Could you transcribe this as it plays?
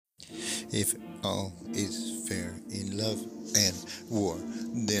If all is fair in love and war,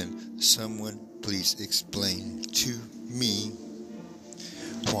 then someone please explain to me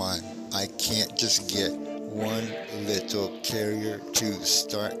why I can't just get one little carrier to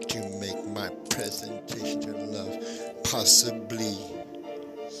start to make my presentation to love possibly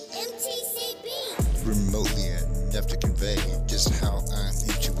remotely enough to convey just how I'm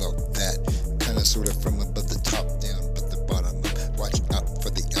into well that kind of sort of from above the top down but the bottom up. Watch out for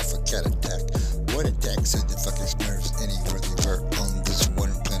the alpha cat attack. What attack said the fucking Smurfs anywhere they were on this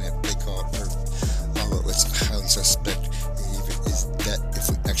one planet they call Earth, although it's highly suspect even is that if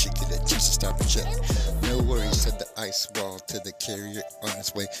we actually get a chance to stop and check. No worries, said the ice wall to the carrier on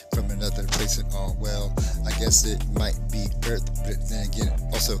its way from another place and all well. I guess it might be Earth, but then again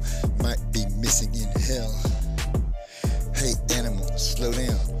also might be missing in hell. Hey animal, slow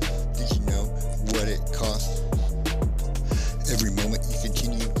down. Did you know what it costs? Every moment you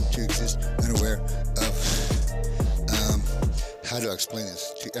continue to exist unaware of how do I explain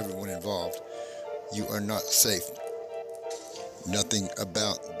this to everyone involved? You are not safe. Nothing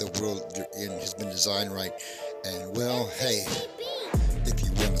about the world you're in has been designed right. And well, hey, if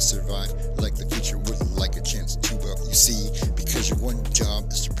you want to survive like the future would like a chance to, well, you see, because your one job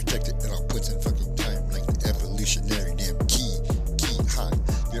is to protect it at all points in fucking time, like the evolutionary damn key high.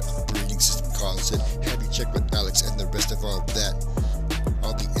 Your operating system calls it. Have you checked with Alex and the rest of all that?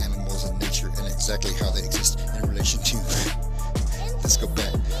 All the animals in nature and exactly how they exist in relation to. Let's go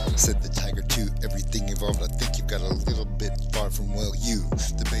back, said the tiger to everything involved. I think you've got a little bit far from, well, you.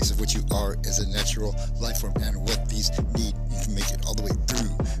 The base of what you are is a natural life form, and what these need, you can make it all the way through.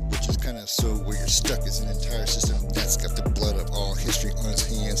 Which is kind of so where you're stuck is an entire system that's got the blood of all history on its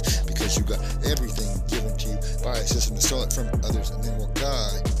hands, because you got everything given to you by a system to stole it from others, and then, well,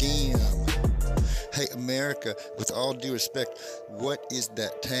 god damn. Hey America, with all due respect, what is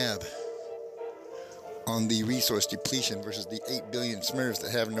that tab on the resource depletion versus the 8 billion Smurfs that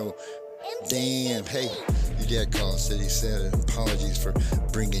have no damn? Hey, your dad called, said he said apologies for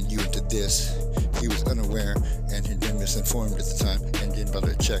bringing you into this. He was unaware and had been misinformed at the time and didn't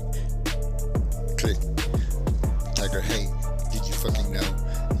bother to check. Click. Tiger, hey, did you fucking know?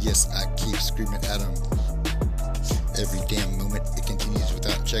 Yes, I keep screaming at him. Every damn moment it continues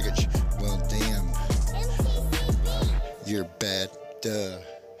without checkage. Well, damn. You're bad. Duh.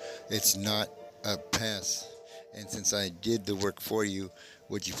 It's not a pass. And since I did the work for you,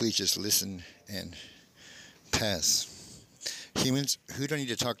 would you please just listen and pass? Humans, who do I need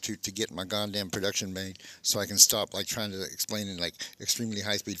to talk to get my goddamn production made so I can stop like trying to explain in like extremely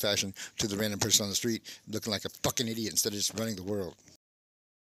high speed fashion to the random person on the street looking like a fucking idiot instead of just running the world?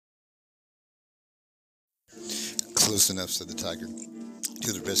 Close enough, said the tiger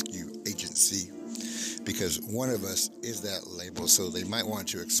to the rescue agency, because one of us is that label, so they might want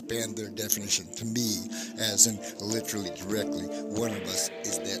to expand their definition to me, as in literally directly. One of us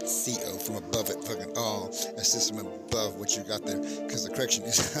is that CO from above it fucking all, a system above what you got there, because the correction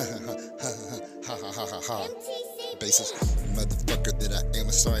is ha basis motherfucker that I am.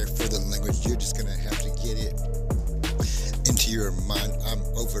 Sorry for the language, you're just gonna have to get it into your mind. I'm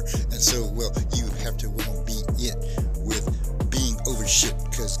over, and so well you have to be it with being over shit,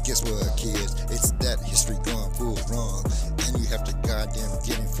 cause guess what, kids, it's that history gone full wrong, and you have to goddamn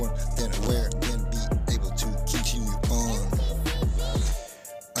get informed, then aware, then be able to continue on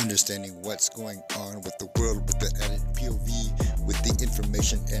understanding what's going on with the world with the added POV, with the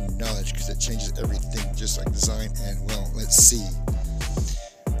information and knowledge, cause it changes everything just like design. And well, let's see,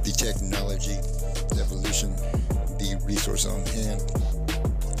 the technology, evolution, the resource on hand.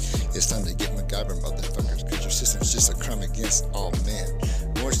 It's time to get MacGyver, motherfuckers, because your system's just a crime against all men.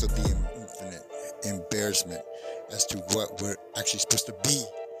 More so the infinite embarrassment as to what we're actually supposed to be.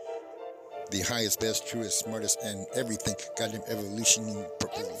 The highest, best, truest, smartest, and everything. Goddamn evolutioning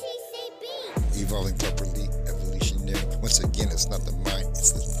properly. Evolving properly, evolutionary. Once again, it's not the mind,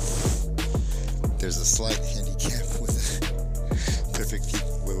 it's the... There's a slight handicap with perfect peak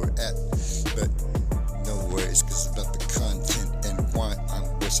where we're at. But no worries, because it's about the content and why I'm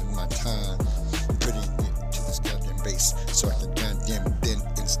wasting my time putting it to this goddamn base so I can goddamn then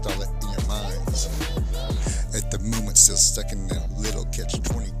install it in your minds. At the moment, still stuck in that little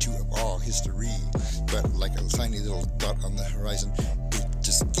catch-22 of all history, but like a tiny little dot on the horizon, it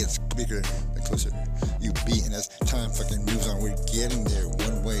just gets bigger the closer you be, and as time fucking moves on, we're getting there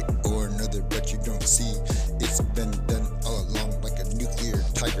one way or another, but you don't see it's been done all along like a nuclear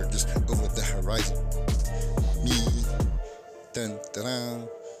tiger just over the horizon. Me, dun dun dun.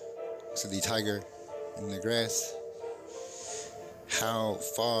 So the tiger in the grass. How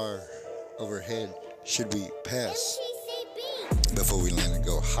far overhead should we pass? before we land and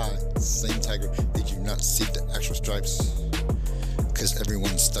go, hi, same tiger, did you not see the actual stripes? Because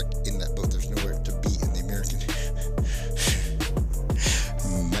everyone's stuck in that boat, there's nowhere to be in the American.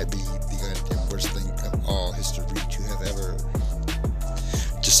 Might be the goddamn worst thing of all history to have ever.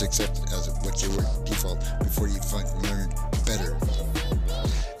 Just accept it as what your default before you learn better.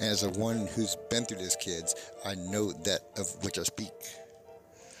 And as a one who's been through this, kids, I know that of which I speak.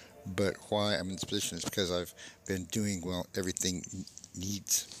 But why I'm in this position is because I've been doing, well, everything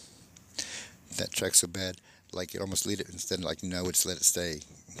needs. That track so bad, like it almost lead it instead, like no, it's let it stay.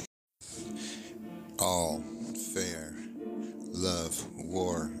 All fair, love,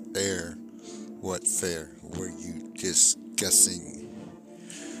 war, air. What fair were you discussing?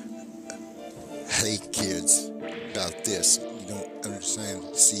 Hey kids, about this, you don't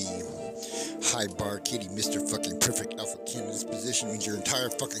understand. See, high bar kitty, Mr. fucking perfect alpha kid in this position means your entire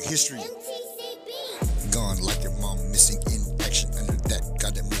fucking history gone like your mom missing in action under that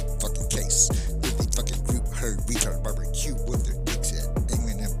goddamn rape fucking case. If the fucking group heard retard barbecue with their dicks at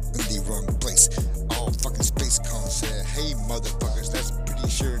aiming them in the wrong place. All fucking space cons said, hey motherfuckers, that's pretty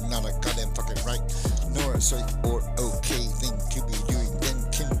sure not a goddamn fucking right, nor a safe or okay thing to be doing. Then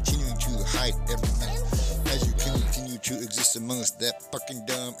continuing to hide every night as you continue to exist amongst that fucking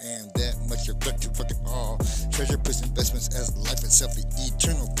dumb and that much regret to fucking all treasure prison investments as life itself, the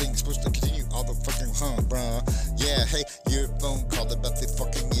eternal thing supposed to continue all the fucking bruh. Yeah, hey, your phone called about the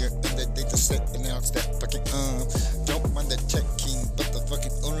fucking year and the date to set announced that fucking don't mind the tech king but the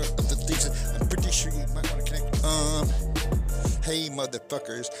fucking owner of the things. I'm pretty sure you might want to connect. Hey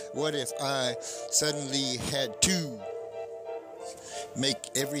motherfuckers, what if I suddenly had to make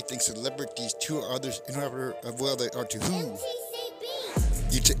everything celebrities to others in order of, well, they are to who?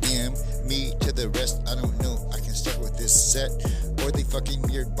 You to M, me to the rest, I don't know. I can start with this set or the fucking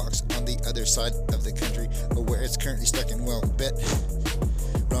mirrored box on the other side of the country or where it's currently stuck in, well, bet.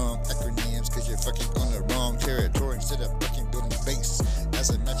 Wrong acronyms cause you're fucking on the wrong territory instead of fucking building base as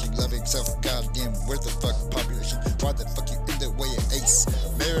a matching loving self. Goddamn, where the fuck population? Why the fuck you in the way of ace?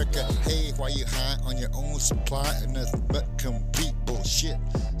 America, hey, why you high on your own supply and nothing but complete bullshit?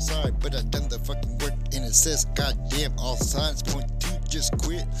 Sorry, but I done the fucking work and it says goddamn all signs point to just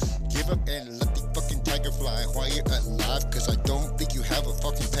quit. Give up and let the fucking tiger fly while you're alive, cause I don't think you have a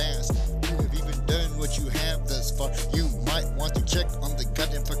fucking past. You have even done what you have thus far. You might want to check on the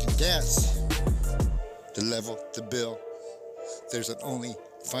goddamn fucking gas. The level, the bill, there's an only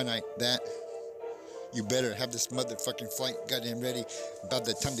finite that. You better have this motherfucking flight goddamn ready by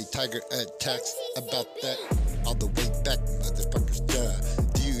the time the tiger attacks. About that, all the way back, motherfuckers, duh.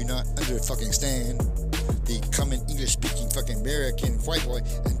 Do you not understand the common English speaking fucking American white boy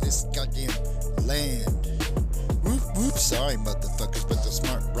in this goddamn land? Whoop whoop, sorry motherfuckers, but the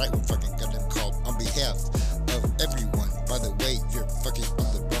smart right one fucking goddamn called on behalf of everyone. By the way, you're fucking on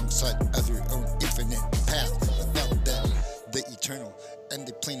the wrong side of your own infinite path. About that, the eternal and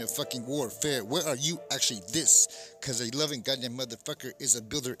the plane of fucking warfare. Where are you actually this? Cause a loving goddamn motherfucker is a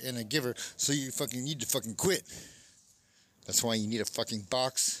builder and a giver, so you fucking need to fucking quit. That's why you need a fucking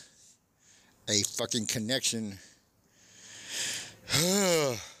box, a fucking connection,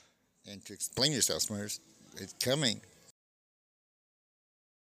 and to explain yourself, smarters. It's coming.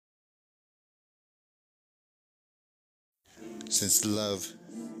 Since love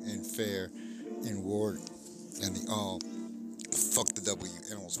and fair and war and the all, fuck the W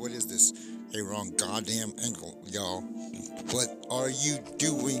animals. What is this? A wrong goddamn angle, y'all. What are you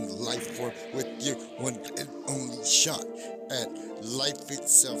doing life for with your one and only shot at life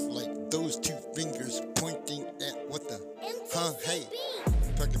itself? Like those two fingers pointing at what the, hey,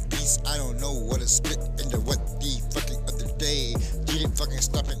 fucking peace. I don't know what a split into what the fucking other day. Didn't fucking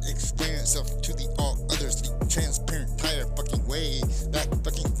stop and explain itself to the all others, the transparent tire fucking way. Back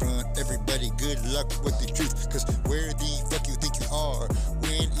fucking front, everybody, good luck with the truth. Cause where the fuck you think you are?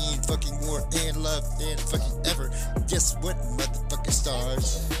 When in fucking war and love and fucking ever. Guess what, motherfucking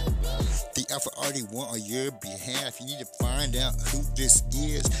stars? The Alpha already won on your behalf. You need to find out who this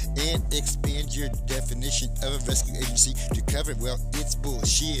is and expand your definition of a rescue agency to cover, well, it's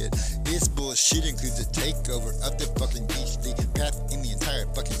bullshit. This bullshit includes a takeover of the fucking beach, the path in the entire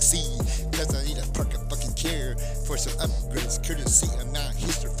fucking sea. Cause I need a park of fucking care for some upgrades, courtesy of my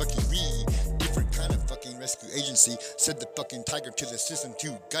history fucking read. Different kind of fucking rescue agency, said the fucking tiger to the system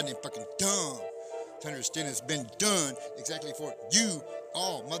too. Goddamn fucking dumb. To understand it's been done exactly for you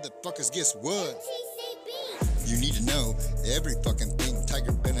all motherfuckers. Guess what? You need to know every fucking thing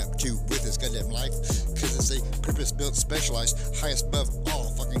Tiger been up to with his goddamn life, cause it's a purpose-built, specialized, highest above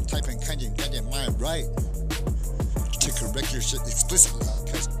all fucking type and kind of goddamn mind right to correct your shit explicitly,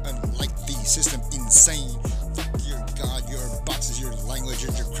 cause unlike the system insane, fuck your god, your box your language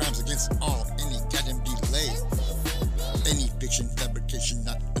and your crimes against all, any goddamn delay. Any fiction, fabrication,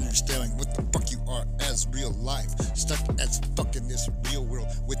 not understanding what the fuck you are as real life. Stuck as fuck in this real world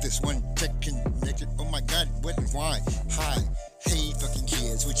with this one tech connected. Oh my god, what and why? Hi, hey fucking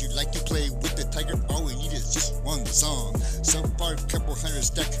kids, would you like to play with the tiger? All we need is just one song. So far, couple hundred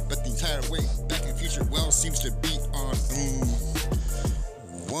stacked, but the entire way back in future well seems to be on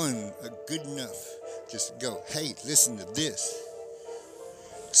one. Good enough. Just go, hey, listen to this.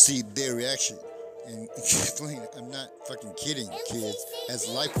 See their reaction. And explain, I'm not fucking kidding, kids. As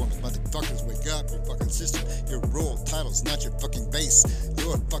life forms, motherfuckers, wake up your fucking system. Your role title's not your fucking base.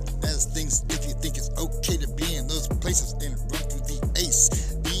 You're fucking as things if you think it's okay to be in those places and run through the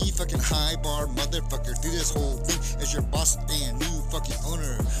ace. Be fucking high bar motherfucker. Do this whole thing as your boss and new fucking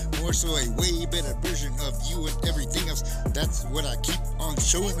owner. More so a way better version of you and everything else. That's what I keep on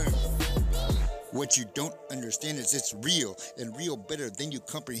showing them. What you don't understand is it's real, and real better than you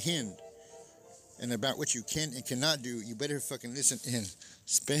comprehend. And about what you can and cannot do, you better fucking listen and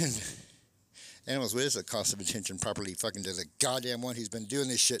spend. Animals, what is the cost of attention properly fucking to the goddamn one who's been doing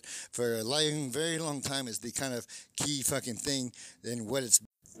this shit for a very long time is the kind of key fucking thing than what it's.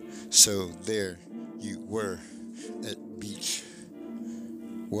 So there you were at beach.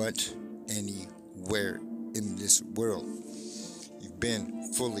 What? Anywhere in this world. You've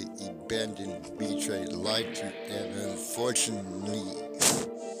been fully abandoned, betrayed, lied to, and unfortunately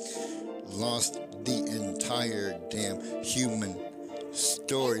lost the entire damn human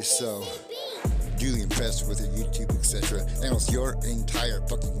story. So duly impressed with your YouTube, etc. And with your entire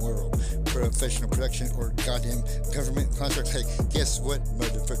fucking world. Professional production or goddamn government contract. Hey, guess what,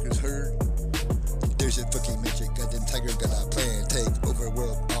 motherfuckers heard? There's a fucking magic goddamn tiger got a plan. Take over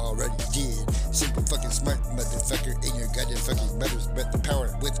world already did. Simple fucking smart motherfucker in your goddamn fucking mother's breath. The power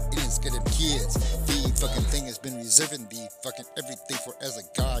within its goddamn kids. The fucking thing has been reserving the fucking everything for as a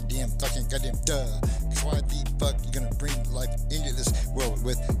goddamn duh. Why the fuck you gonna bring life into this world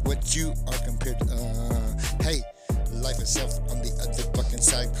with what you are compared to? Hey, life itself on the other fucking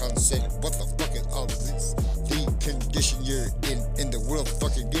side concept. What the fuck is all this? The condition you're in the world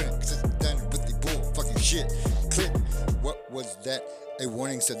fucking doing it. Cause it's done with the bull fucking shit. Click. What was that? A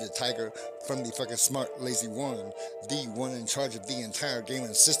warning, said the tiger from the fucking smart lazy one. The one in charge of the entire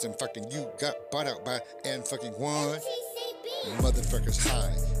gaming system. Fucking you got bought out by and fucking won. Motherfuckers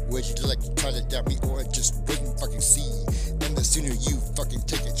high. Would you like to try to doubt me or just wait and fucking see? And the sooner you fucking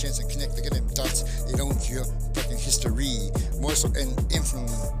take a chance and connect the goddamn dots, it owns your fucking history. More so an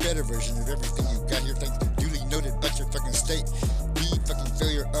infinitely better version of everything you got here. Thanks duly noted about your fucking state. The fucking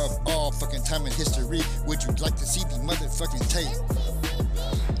failure of all fucking time in history. Would you like to see the motherfucking tape?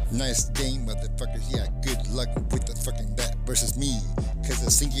 Nice game, motherfuckers. Yeah, good luck with the fucking that versus me. Cause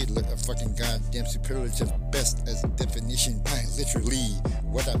the singular of fucking goddamn superlative best as definition by literally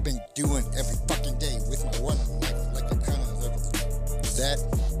what I've been doing every fucking day with my one life like a kind of level. That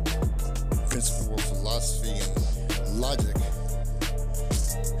principle of philosophy and logic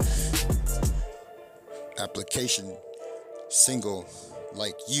application single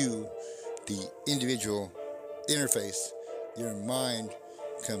like you, the individual interface, your mind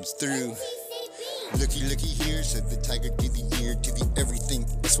comes through. Looky here, said the tiger to the ear, to the everything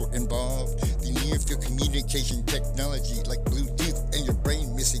else were involved. The near field communication technology like Bluetooth and your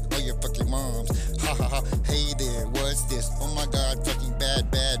brain missing all your fucking moms. Ha ha ha, hey there, what's this? Oh my god, fucking bad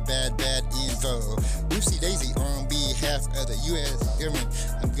info. Whoopsie daisy on behalf of the US government.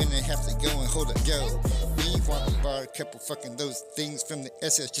 I'm gonna have to go and hold a go. Me want to borrow a couple fucking those things from the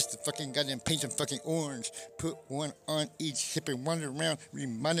SS just to fucking goddamn paint them fucking orange. Put one on each hip and wander around,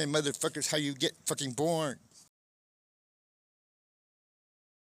 reminding motherfuckers how you get fucking born.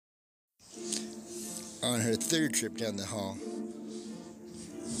 On her third trip down the hall,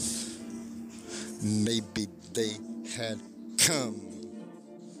 maybe they had come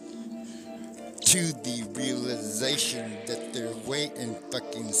to the realization that their way and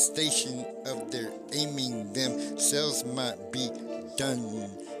fucking station of their aiming themselves might be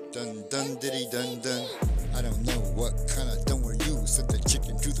done diddy done. I don't know what kind of done were you. Sent the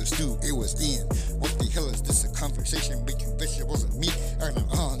chicken to the stew it was in. What the hell is this? A conversation between vegetables and meat on an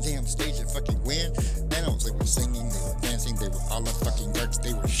on damn stage and fucking win. Animals, they were singing, they were dancing, they were all the fucking darts,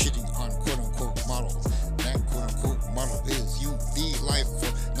 they were shitting on quote unquote models. That quote unquote model is you, the life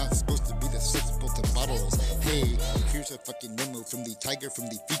form, not supposed to be accessible to bottles. Hey, here's a fucking memo from the tiger, from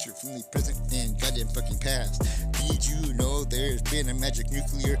the future, from the present, and goddamn fucking past. Did you know there's been a magic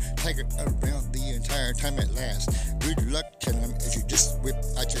nuclear tiger around the entire time at last? Good luck, tell them as you just whip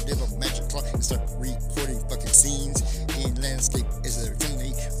out your little magic clock and start recording fucking scenes in landscape is a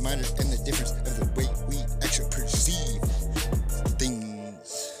friendly reminder and the difference of the way we actually perceive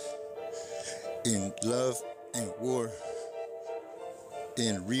in love and war,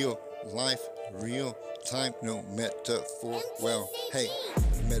 in real life, real time, no metaphor. Well, hey,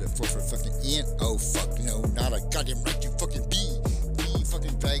 metaphor for fucking Ian. Oh fuck no, not a goddamn right to fucking be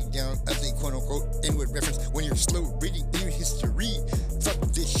fucking dragged down of the quote unquote inward reference when you're slow reading in history. Fuck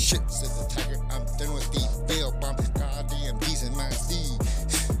this shit, said the tiger. I'm done with the bail bomb. Goddamn, these in my sea.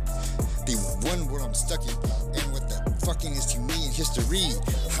 The one word I'm stuck in, and what the fucking is to me in history.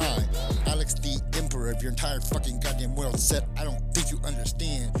 Hi, Alex, the emperor of your entire fucking goddamn world set. I don't think you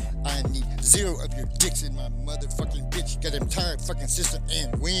understand. I need 0 of your dicks in my motherfucking bitch goddamn entire fucking system,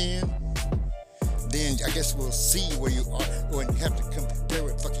 and when then I guess we'll see where you are, or have to compare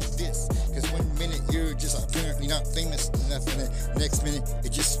with fucking this. Cause one minute you're just apparently not famous enough, and the next minute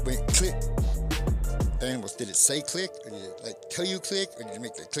it just went click. Animals, did it say click, or did it like tell you click, or did it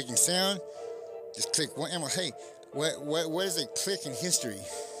make the clicking sound? Just click one animal. Hey, what is a click in history?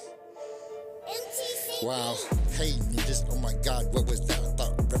 Wow. Hey ninjas, oh my god, what was that? I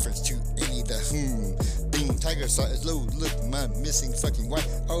thought reference to any of the being tiger saw as low. Look, my missing fucking wife.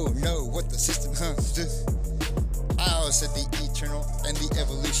 Oh no, what the system, huh? I said the eternal and the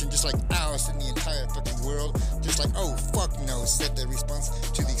evolution, just like ours in the entire fucking world. Just like, oh fuck no, said the response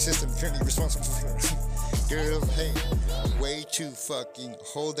to the system currently responsible for. Girl, hey, way to fucking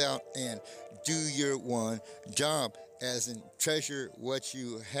hold out and do your one job, as in treasure what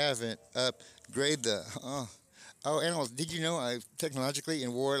you haven't, upgrade the oh, animals, did you know I technologically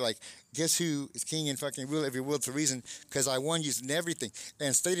in war, like, guess who is king and fucking rule every world for a reason? Because I won using everything.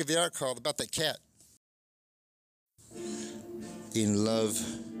 And state of the art called about that cat. In love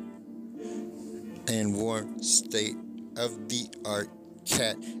and war, state of the art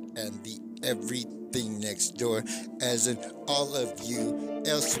cat and the everything next door, as in all of you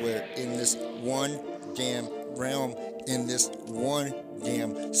elsewhere in this one damn realm, in this one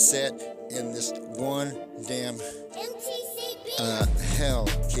damn set, in this one damn hell,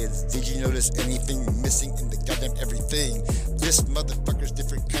 kids, did you notice anything missing in the goddamn everything? This motherfucker's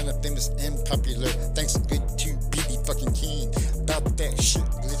different kind of famous and popular, thanks good to be the fucking king. About that shit,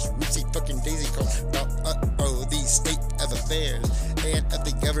 glitch, whoopsie fucking daisy call, about the state of affairs and of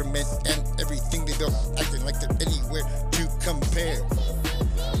the government and everything they built, acting like they're anywhere to compare.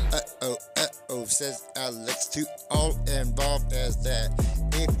 Says Alex to all involved as that.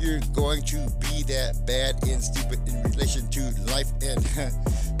 If you're going to be that bad and stupid in relation to life, and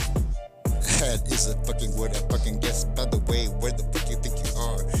that is a fucking word I fucking guess. By the way, where the fuck you think you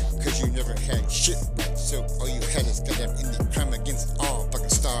are? Cause you never had shit right, so all you had is goddamn indie crime against all fucking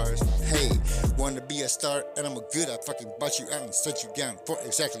stars. Hey, wanna be a star and I'm a good, I fucking bought you out and set you down for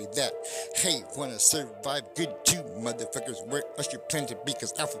exactly that. Hey, wanna survive good too, motherfuckers, where else you plan to be?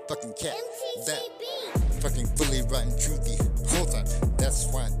 Cause alpha fucking cat, that fucking fully rotten true the whole time. That's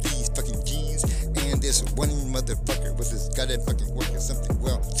why these fucking jeans and this one motherfucker with his goddamn fucking work is something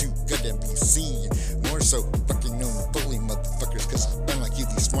well to goddamn be seen. More so fucking known bully motherfuckers, cause unlike you,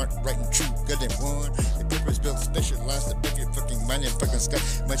 the smart, right and true goddamn one, the purpose built specialized above your fucking mind and fucking sky,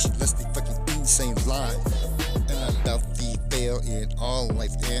 much less the fucking insane lie. And about the fail in all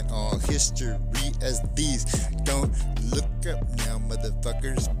life and all history as these. Don't look up now,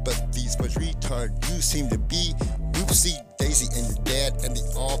 motherfuckers, but these much retard you seem to be. Whoopsie daisy and your dad and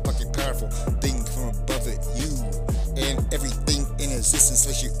the all fucking powerful thing from above it, you and everything in existence,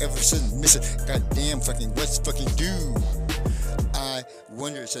 unless you ever should miss it. Goddamn fucking what's fucking do? I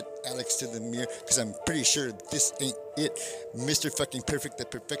wonder, said Alex to the mirror, cause I'm pretty sure this ain't it. Mr. fucking perfect, the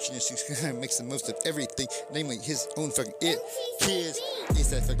perfectionist who makes the most of everything, namely his own fucking it. Kids, it's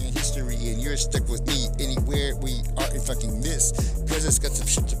that fucking history, and you're stuck with me anywhere we are in fucking this. Cause it's got some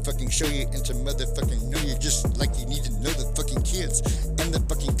shit to fucking show you and to motherfucking know you, just like you need to know the fucking kids. And the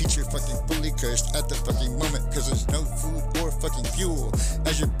fucking future fucking fully cursed at the fucking moment, cause there's no food or fucking fuel.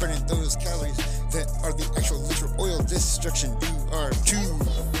 As you're burning those calories that are the actual literal oil destruction, you are too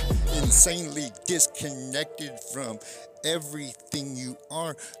insanely disconnected from everything you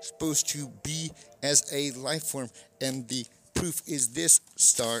are supposed to be as a life form. And the proof is this,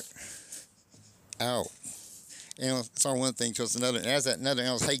 start out. And it's on one thing to another, and as that another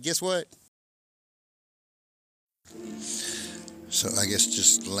else, hey, guess what? So I guess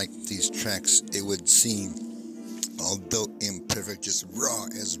just like these tracks, it would seem, although imperfect, just raw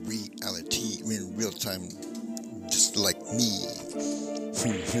as reality in real time, just like me.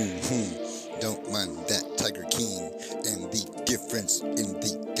 Don't mind that Tiger King and the difference in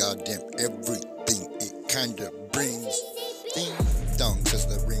the goddamn everything it kinda brings. Ding dong, says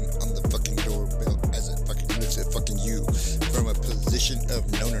the ring on the fucking doorbell as it fucking looks at fucking you from a position of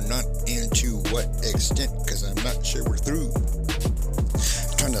known or not, and to what extent, cause I'm not sure we're through.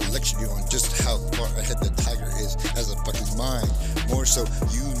 Trying to lecture you on just how far ahead the tiger is as a fucking mind. More so,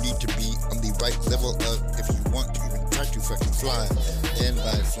 you need to be on the right level of if you want to even try to fucking fly. And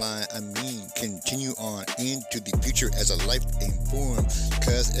by fly, I mean continue on into the future as a life in form.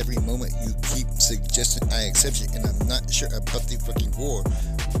 Cause every moment you keep suggesting I accept you, and I'm not sure about the fucking war.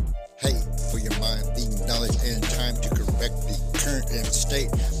 Hey, for your mind, the knowledge and time to correct the current state.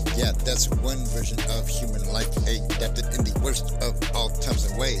 Yeah, that's one version of human life adapted in the worst of all times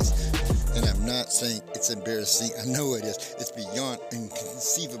and ways. And I'm not saying it's embarrassing. I know it is. It's beyond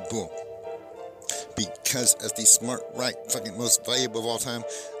inconceivable. Because as the smart, right, fucking most valuable of all time,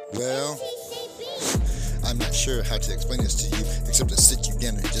 well, I'm not sure how to explain this to you except to sit you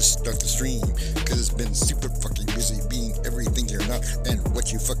down and just start the stream. Cause it's been super fucking busy being everything you're not and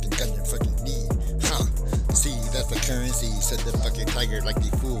what you fucking goddamn fucking need. Huh? See, that's the currency, said the fucking tiger like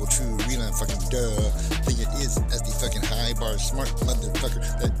the fool, true, real and fucking duh. Thing it is as the fucking high bar smart motherfucker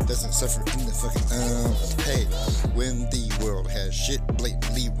that doesn't suffer in the fucking hey, when the world has shit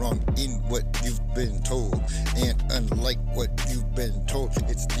blatantly wrong in what you've been told, and unlike what you've been told,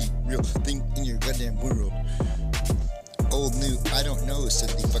 it's the real thing in your goddamn world. Old new, I don't know, said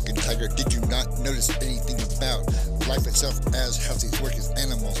the fucking tiger. Did you not notice anything about life itself as how these work as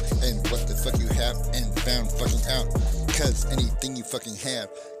animals and what the fuck you have and found fucking out? Cause anything you fucking have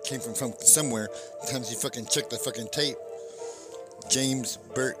came from somewhere. Times you fucking check the fucking tape. James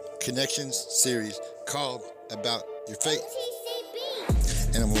Burke Connections series called About Your Faith.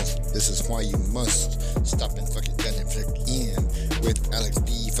 Animals, this is why you must stop and fucking goddamn check in with Alex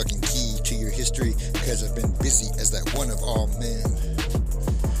D. fucking key to your history, cause I've been busy as that one of all men.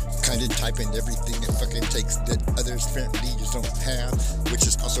 Kinda typing everything it fucking takes that others apparently just don't have, which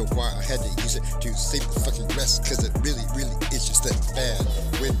is also why I had to use it to save the fucking rest, cause it really is just that bad.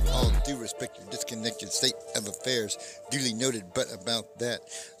 With all due respect, your disconnected state of affairs, duly noted, but about that,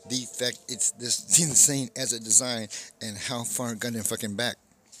 the fact it's this insane as a design, and how far goddamn fucking back.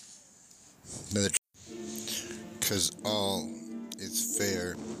 Cause all is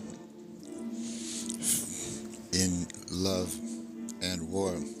fair in love and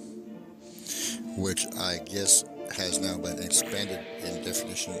war, which I guess has now been expanded in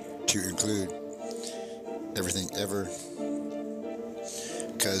definition to include everything ever.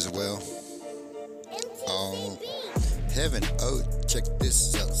 Cause well, all heaven, oh, check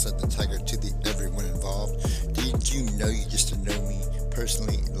this out, said the tiger to the everyone involved. Did you know you just to know me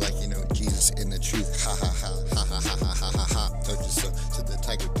personally, like you know Jesus in the truth? Ha ha ha ha ha ha ha ha ha ha. Told you so, said the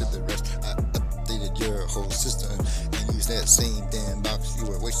tiger to the rest. I updated your whole system and used that same damn box you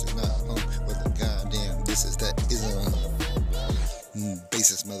were wasting not home with a goddamn this is that ism.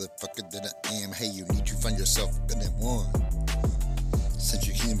 Basis motherfucker that I am. Hey, you need to find yourself in that one. Since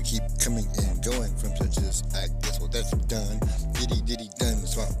you can't keep coming and going from churches, I guess well that's done. Diddy done,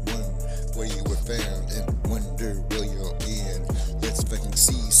 spot one where you were found and wonder where you're in. Let's fucking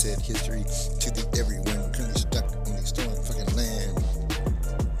see, said history to the everyone currently stuck on the stolen fucking land.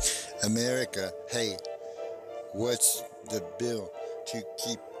 America, hey, what's the bill to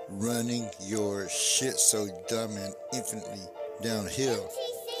keep running your shit so dumb and infinitely downhill?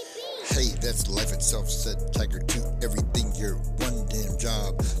 Hey, that's life itself, said tiger to everything, your one damn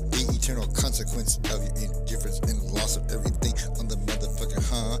job. The eternal consequence of your indifference and loss of everything on the motherfucker,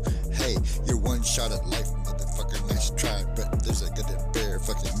 huh? Hey, you're one shot at life, motherfucker, nice try, but there's a goddamn bear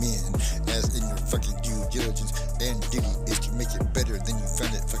fucking men, as in your fucking due diligence and duty is to make it better than you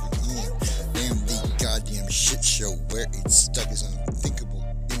found it fucking in. And the goddamn shit show where it's stuck is unthinkable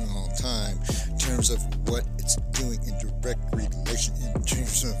in all time, in terms of what it's doing in direct relation in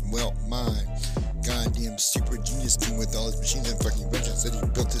terms of, well, mine. Goddamn super genius king with all his machines and fucking inventions that he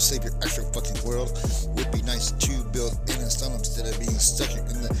built to save your actual fucking world. Would be nice to build an asylum instead of being stuck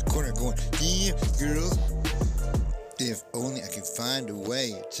in the corner going, damn, girls. If only I could find a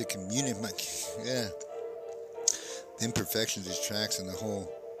way to communicate my, yeah. The imperfections, these tracks, and the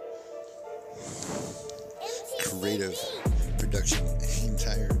whole creative production,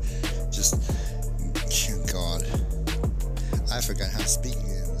 entire, just, God. I forgot how to speak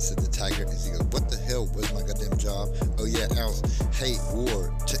again, said the tiger. And he goes, what the hell was my goddamn job? Oh yeah, Owls hate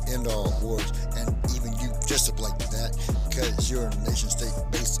war, to end all wars, and even you dress up like that, cause you're a nation state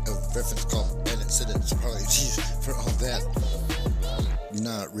based of reference called, and it said it's probably for all that.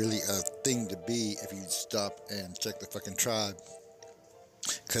 Not really a thing to be if you stop and check the fucking tribe.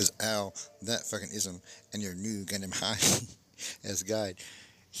 Cause Owl, that fucking ism, and your new goddamn high as guide.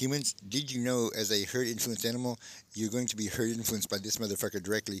 Humans, did you know as a herd influenced animal, you're going to be herd influenced by this motherfucker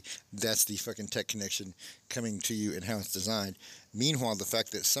directly? That's the fucking tech connection coming to you and how it's designed. Meanwhile, the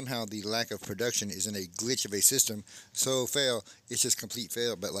fact that somehow the lack of production isn't a glitch of a system, so fail, it's just complete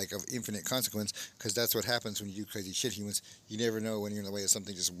fail, but like of infinite consequence, because that's what happens when you do crazy shit, humans. You never know when you're in the way of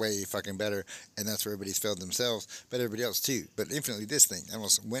something just way fucking better, and that's where everybody's failed themselves, but everybody else too. But infinitely this thing,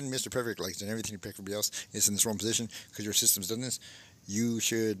 almost when Mr. Perfect likes done everything to pick everybody else is in this wrong position because your system's done this, you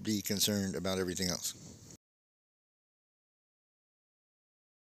should be concerned about everything else.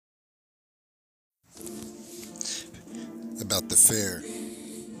 About the fair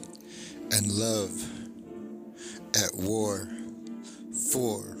and love at war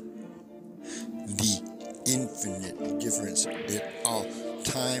for the infinite difference in all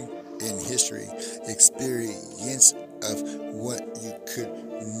time in history, experience of what you could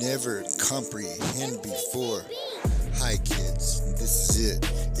never comprehend before. Hi kids, this is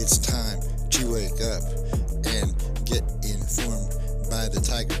it. It's time to wake up and get informed by the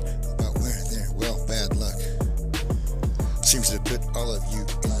tiger about where their bad luck seems to put all of you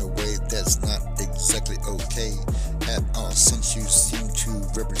in a way that's not exactly okay at all, since you seem to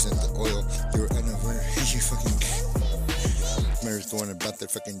represent the oil. You're unaware. You fucking Mary's going about their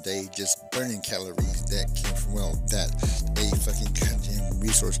fucking day just burning calories that came from that a fucking goddamn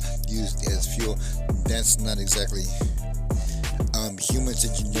resource used as fuel. That's not exactly humans.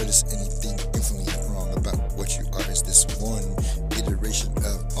 Did you notice anything infinitely wrong about what you are? Is this one iteration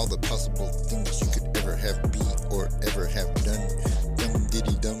of all the possible things you could ever have be or ever have done? Dumb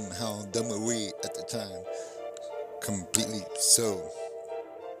diddy dumb, how dumb are we at the time? Completely so.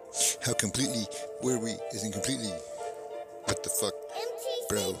 How completely were we isn't completely. What the fuck,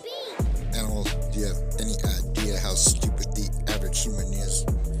 bro? Animals, do you have any idea how stupid the average human is?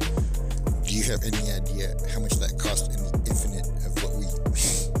 Do you have any idea how much that costs in the infinite of what we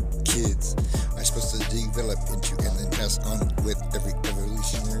kids are supposed to develop into and then pass on with every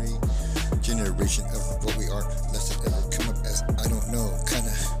evolutionary generation of what we are, lest it ever come up as, I don't know,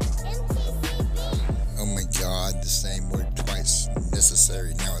 kinda. Oh my god, the same word twice.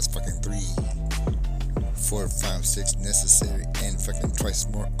 Necessary, now it's fucking 3, 4, 5, 6 necessary and fucking twice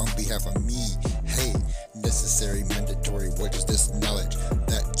more on behalf of me. Hey, necessary, mandatory, what is this knowledge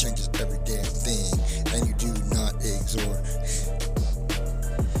that changes every damn thing and you do not ignore?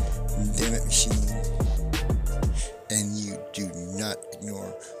 Damn it, machine. And you do not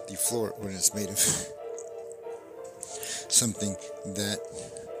ignore the floor when it's made of something that,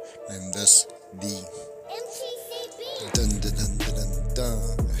 and thus the dun dun dun dun dun dun.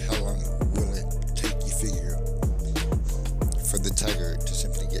 How long will it take, you figure, for the tiger to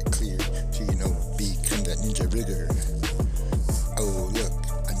simply get clear to, become that ninja rigger? Oh look,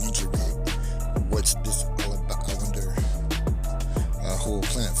 a ninja rig. What's this all about, I wonder? A whole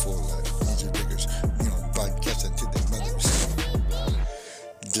plant full of ninja riggers, broadcasting to their mothers.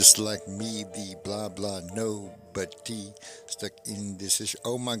 Just like me, the blah blah nobody stuck in this issue.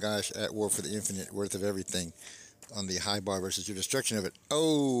 Oh my gosh, at war for the infinite worth of everything. On the high bar versus your destruction of it.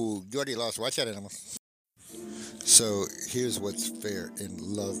 Oh, you already lost. Watch out, animal. So here's what's fair in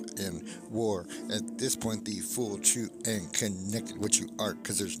love and war. At this point, the full, true, and connected what you are,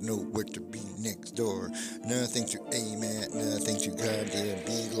 because there's nowhere to be next door. Nothing to aim at, nothing to goddamn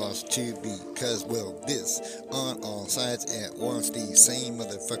be lost to, because, this on all sides at once, the same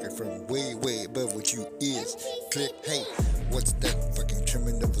motherfucker from way, way above what you is. Click, hey, what's that fucking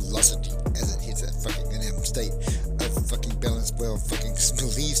terminal velocity as it hits that fucking goddamn state of fucking balance? Fucking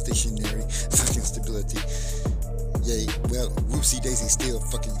believe stationary, fucking stability. Yay, whoopsie daisy, still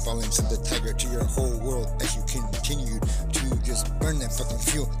fucking falling to the tiger to your whole world as you continue to just burn that fucking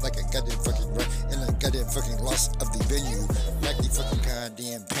fuel like a goddamn fucking run and a goddamn fucking loss of the venue. Like the fucking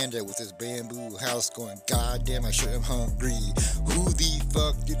goddamn panda with his bamboo house going, goddamn, I sure am hungry. Who the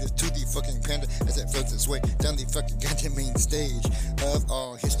fuck did this to the fucking panda as it floats its way down the fucking goddamn main stage of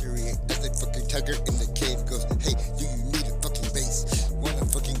all history as the fucking tiger in the cave goes, hey, do you need a fucking base? Wanna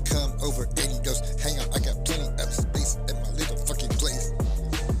fucking come over and he goes, hang on, I got plenty of space at my little fucking place.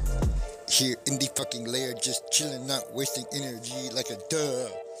 Here in the fucking lair, just chilling, not wasting energy like a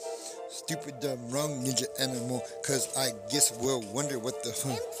stupid, dumb, wrong ninja animal, cause I guess we'll wonder what the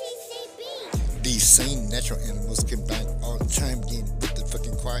these same natural animals combined all chimed in with the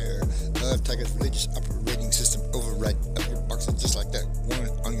fucking choir of Tiger's religious operating system override of your boxes, just like that one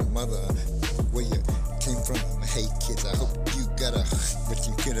on your mother where you came from. Hey kids, I hope you got what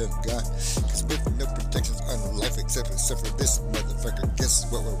you could have got, cause with no protections on life except for this motherfucker, guess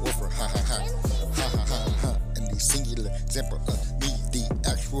what we're war for? Ha ha ha, ha ha ha ha. And the singular example of me, the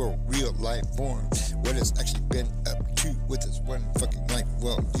actual real life form, what it's actually been up to with this one fucking life.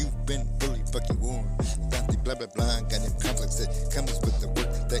 You've been fully fucking warned about the blah blah blah goddamn conflicts that comes with the work,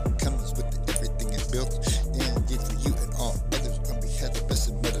 that comes with everything it built and did for you and all others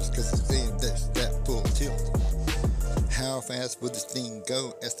fast will this thing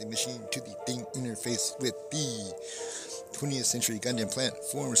go? As the machine to the thing interface with the 20th century goddamn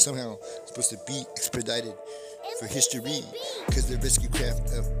platform somehow supposed to be expedited for history, cause the rescue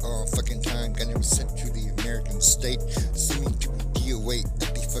craft of all fucking time goddamn sent to the American state, seeming to be DOA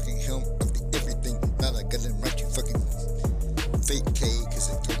at the fucking helm of the everything. Not a goddamn right to fucking fake K,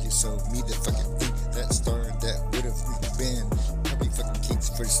 cause I told you so. Me the fucking thing, that star that would have been probably fucking King's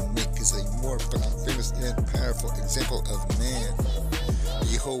first to make, cause a more fucking famous and powerful example of man.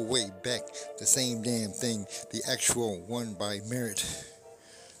 The whole way back, the same damn thing, the actual one by merit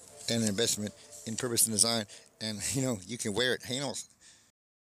and investment in purpose and design, and you can wear it.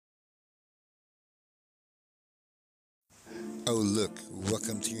 Oh look,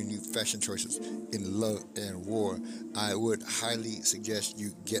 welcome to your new fashion choices in love and war. I would highly suggest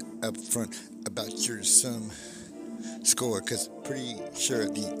you get upfront about your score, cause pretty sure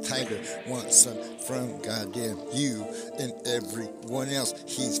the tiger wants some from goddamn you and everyone else.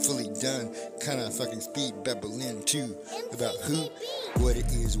 He's fully done kinda fucking speed babbling too about who, what it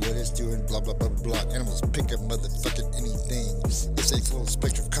is, what it's doing, blah blah blah blah. Animals pick up motherfucking anything. It's a full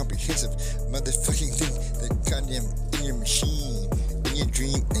spectrum comprehensive motherfucking thing that goddamn in your machine, in your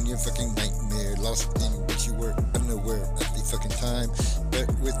dream, in your fucking nightmare, lost in what you were unaware at the fucking time. But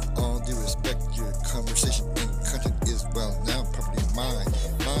with all due respect, your conversation and content is well now property of mine.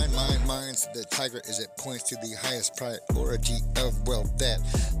 Mine, so the tiger is at points to the highest priority of, well, that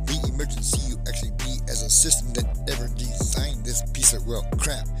the emergency you actually be as a system that ever designed this piece of, well,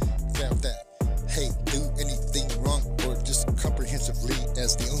 crap that. Hey, do anything wrong or just comprehensively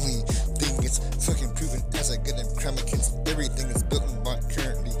as the only thing it's fucking proven as a goddamn crime against everything that's built and bought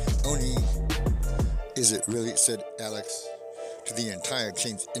currently owning. Is it really, said Alex to the entire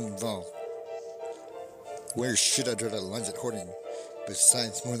chains involved. Where should I draw the lines at hoarding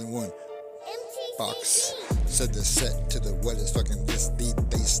besides more than one box? Said the set to the what is fucking this, the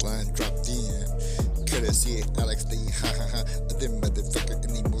baseline dropped in. Courtesy of Alex, the other motherfucker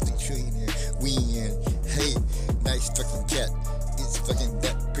in the multi-trillionaire win. Hey, nice fucking cat. It's fucking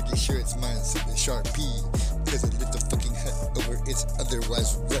that, pretty sure it's mine, said the Sharpie. Cause it lit the fucking hut over its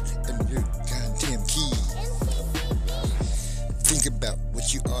otherwise rut and your goddamn key. Think about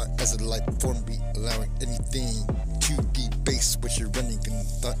what you are as a life form, be allowing anything to debase what you're running in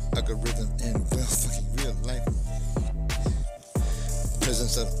thought algorithm and well fucking real life.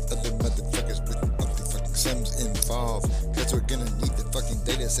 Presence of other motherfuckers with the fucking sums involved, cause we're gonna need the fucking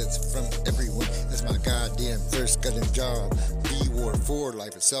data sets from everyone. That's my goddamn first goddamn job. The war for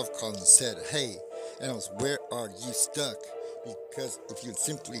life itself called and said, hey, animals, where are you stuck? Because if you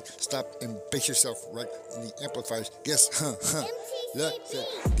simply stop and base yourself right in the amplifiers, guess, look,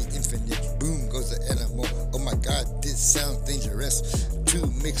 the infinite boom goes the animal. Oh my god, this sounds dangerous. To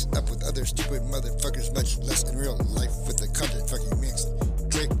mix up with other stupid motherfuckers, much less in real life with the content fucking mixed.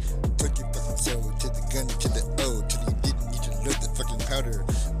 Trick, put your fucking soul to the gun, to the O, till you didn't need to load the fucking powder.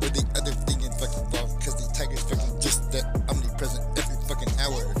 Or the other thing in fucking involved, cause the tiger's fucking just that omnipresent every fucking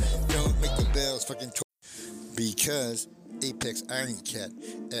hour. Don't make the bells fucking because Apex Irony Cat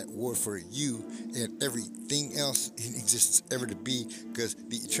at war for you and everything else in existence ever to be, because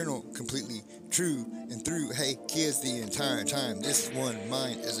the eternal, completely true and through, hey kids, the entire time, this one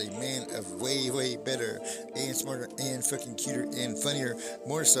mind as a man of way better and smarter and fucking cuter and funnier,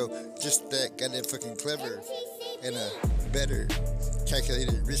 more so, just that goddamn fucking clever and a better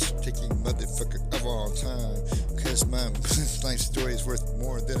calculated risk-taking motherfucker of all time, cause my life story is worth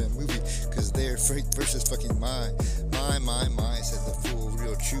more than a movie, cause they're fake versus fucking my, said the full,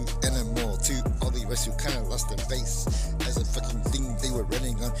 real, true animal to all the rest who kinda lost their face as a fucking thing they were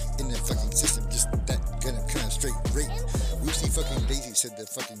running on in the fucking system, just that kinda straight rape. Whoopsie fucking daisy, said the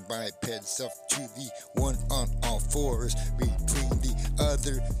fucking biped self to the one on all fours between the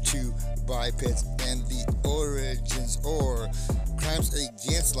other two bipeds and the origins or crimes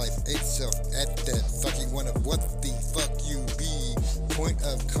against life itself at that fucking one of what the fuck you be. Point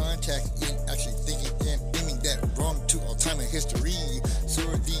of contact in actually thinking and aiming that wrong to all time in history. So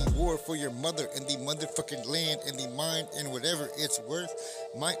the war for your mother and the motherfucking land and the mind and whatever it's worth.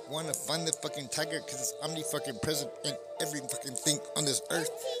 Might want to find the fucking tiger cause it's omni-fucking present in every fucking thing on this earth.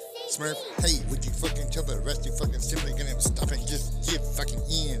 Smurf, hey, would you fucking tell the rest you fucking simply gonna stop and just give fucking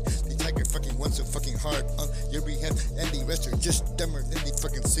in? The tiger fucking one so fucking hard on your behalf, and the rest are just dumber than the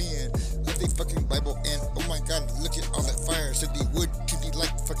fucking sin of the fucking Bible. And oh my God, look at all that fire, said the wood to the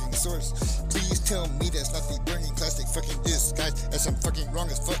light fucking source. Please tell me that's not the burning plastic fucking disguise as some fucking wrong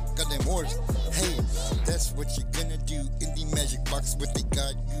as fuck goddamn wars. Hey, that's what you're gonna do in the magic box with the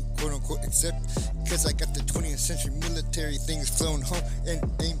God you quote unquote accept. Cause I got the 20th century military things flown home and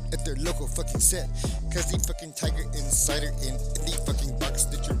aimed at their local fucking set. Cause the fucking Tiger Insider in the fucking box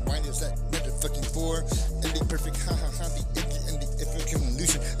that your mind is at motherfucking for. And the perfect ha ha ha, the engine and the epic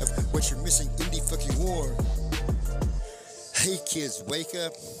illusion of what you're missing in the fucking war. Hey kids, wake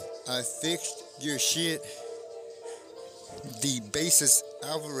up. I fixed your shit. The basis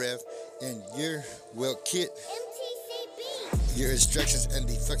Alvarez and your well kit. Your instructions and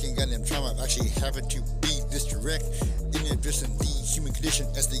the fucking goddamn trauma actually happen to be this direct in addressing the human condition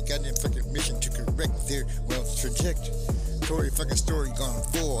as the goddamn fucking mission to correct their well trajectory fucking story gone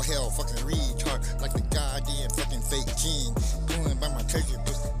full hell fucking retard like the goddamn fucking fake king pulling by my treasure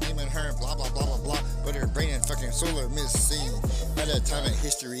books naming her blah blah blah blah blah but her brain and fucking solar missing. By that time in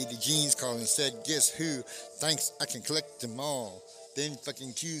history the genes called and said guess who, thanks I can collect them all. Then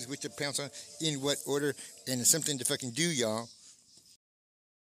fucking choose which to pounce on in what order and it's something to fucking do, y'all.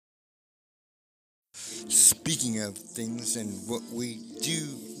 Speaking of things and what we do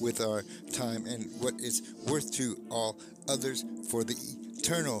with our time and what is worth to all others for the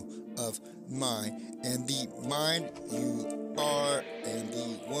eternal of mine and the mind you are and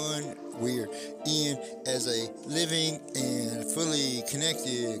the one we're in as a living and fully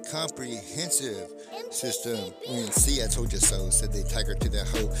connected comprehensive system. See, I told you so, said the tiger to that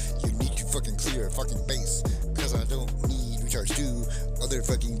hoe. You need to fucking clear a fucking base, cause I don't need recharge to other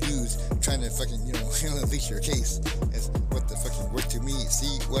fucking dudes trying to fucking, elevate your case. That's what the fucking work to me.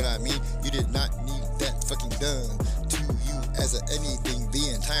 See what I mean? You did not need that fucking done to you as a anything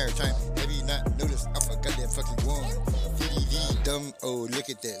the entire time. Have you not noticed I forgot that fucking one? DDD dumb, oh look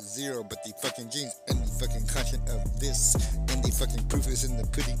at that zero, but the fucking genes and the fucking content of this and the fucking proof is in the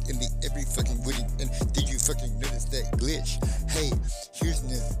pudding in the every fucking wooding. And did you fucking notice that glitch? Hey, here's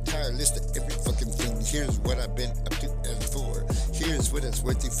an entire list of every fucking thing. Here's what I've been up to and for. Here's what it's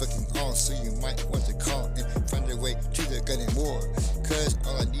worth to fucking all, so you might want to call and find a way to the gun and war. Cause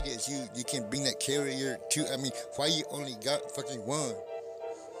all I need is you can bring that carrier too. I mean, why you only got fucking one?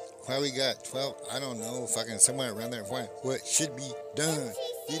 Why we got 12? I don't know, fucking somewhere around there. Why? What should be done?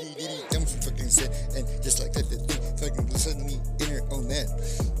 Diddy, dumb fucking said, and just like that, the thing fucking suddenly enter on that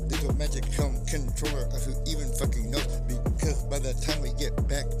little magic helm controller of who even fucking knows. Because by the time we get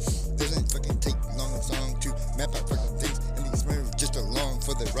back, doesn't fucking take long and long to map out fucking things, and these mirrors just along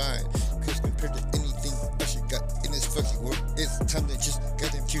for the ride. Cause compared to anything else you got in this fucking world, it's time to just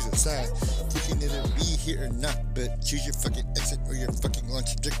goddamn choose a side. You can either be here or not, but choose your fucking exit or your fucking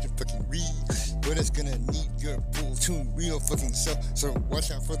launch trajectory fucking read. But it's gonna need your full tune real fucking self, so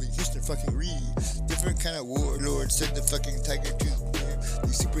watch out for the history fucking read. Different kind of warlord said the fucking tiger to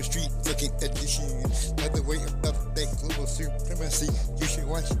the super street fucking edition. By the way about that global supremacy, you should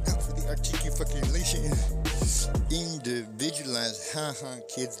watch out for the articulation. Individualized, haha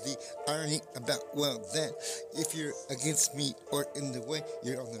kids, the irony about, well, that if you're against me or in the way,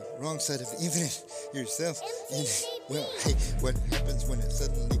 you're on the wrong side of the infinite yourself. And, well, hey, what happens when it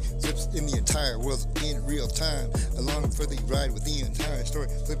suddenly flips in the entire world in real time? Along for the ride with the entire story,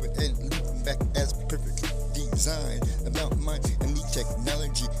 flipping and looping back as perfectly designed. About mind and the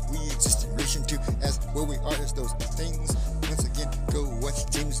technology we exist in relation to as what we are as those things. Once again, go watch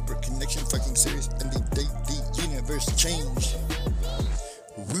James Burke Connection fucking series and the day the universe changed.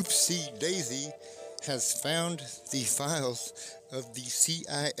 Whoopsie Daisy has found the files of the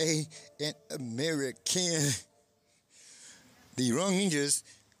CIA and American. The wrong ninjas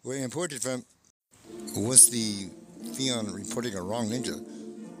were imported from. Was the Theon reporting a wrong ninja?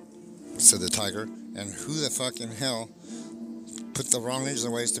 Said the tiger. And who the fucking hell put the wrong ninjas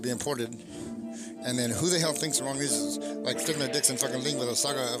in ways to be imported? And then who the hell thinks the wrong ninjas is like sticking their dicks in fucking link with a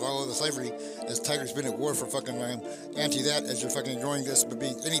saga of all of the slavery as Tiger's been at war for fucking anti that as you're fucking ignoring this but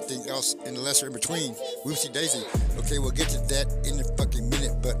being anything else in the lesser in between. Whoopsie daisy. Okay, we'll get to that in a fucking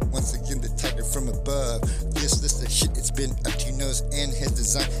minute, but once again the tiger from above. This list of shit it's been up to nose and his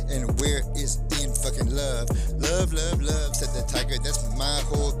design and where is in fucking love. Love, love, love, said the tiger, that's my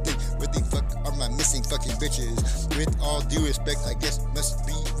whole thing. Where the fuck are my missing fucking bitches? With all due respect, I guess must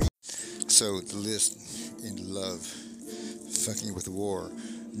be So the list in love, fucking with war,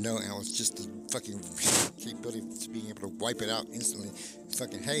 No, and it's just the fucking capability of being able to wipe it out instantly.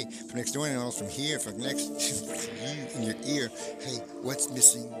 Fucking, hey, from next door animals, from here, from next to you in your ear, hey, what's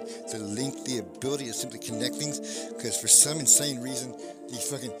missing? The link, the ability to simply connect things, because for some insane reason, the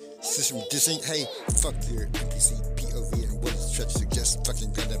fucking system dissing, hey, fuck your NPC, POV, and what is trying to suggest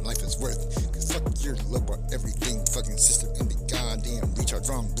fucking goddamn life is worth, because fuck your love about everything fucking system and the goddamn retard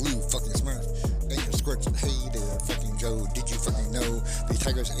wrong blue fucking smurf. And your squirts, hey there, fucking Joe, did you fucking know the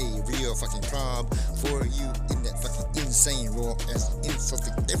tiger's a real fucking prob for you in that fucking insane role as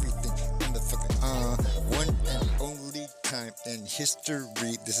insulting everything on the fucking one and only time in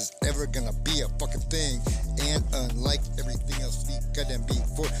history this is ever gonna be a fucking thing, and unlike everything else we goddamn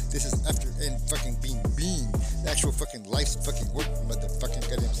before, this is after and fucking being the actual fucking life's fucking work, motherfucking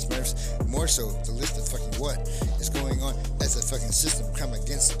goddamn smurfs. More so the list of fucking what is going on as a fucking system come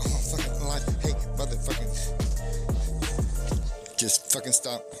against all fucking life. Hey, motherfucking, just fucking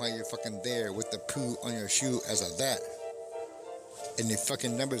stop while you're fucking there with the poo on your shoe as a that. And the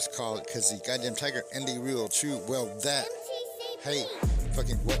fucking numbers call it, cause the goddamn tiger and the real true, well that. Hey,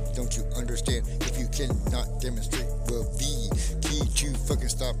 fucking what don't you understand? If you cannot demonstrate, will be key to fucking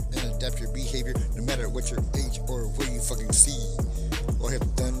stop and adapt your behavior, no matter what your age or where you fucking see or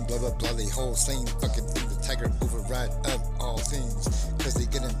have done, blah blah blah, the whole same fucking thing. The tiger override of all things, cause they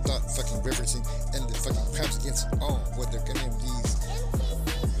get in thought fucking referencing and the fucking crimes against all what they're gonna these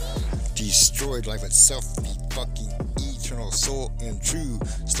destroyed life itself, the fucking eternal soul and true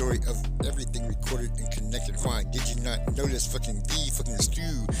story of everything recorded and connected. Why did you not notice fucking the fucking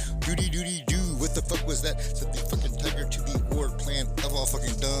stew? Doody doody doo. What the fuck was that? Said the fucking tiger to the war plan of all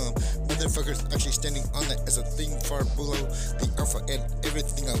fucking dumb motherfuckers actually standing on that as a thing far below the alpha and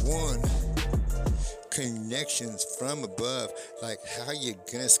everything I won. Connections from above, like how you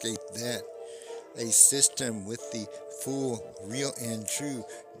gonna escape that? A system with the full, real and true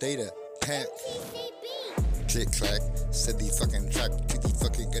data pack. Click clack, said the fucking track to the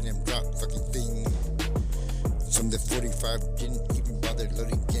fucking goddamn drop fucking thing. From the 45 didn't even bother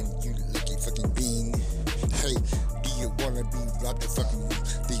loading again, you lucky fucking bean. Hey, do you wanna be robbed of fucking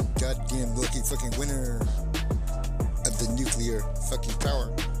the goddamn lucky fucking winner of the nuclear fucking power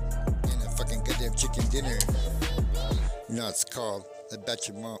and a fucking goddamn chicken dinner? You know it's called about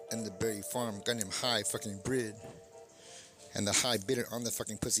your mom and the berry farm goddamn high fucking bread. And the high bidder on the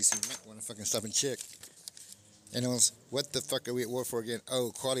fucking pussy, so you might wanna fucking stop and check. Animals, what the fuck are we at war for again?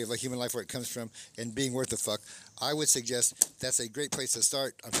 Oh, quality of a human life, where it comes from, and being worth the fuck. I would suggest that's a great place to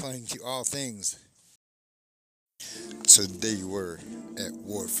start applying to all things. So there you were at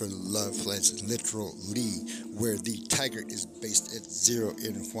war for love plants, literally, where the tiger is based at 0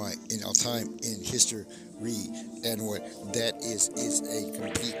 in why in all time in history, and what that is a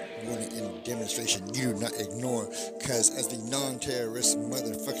complete warning and demonstration you do not ignore, cause as the non-terrorist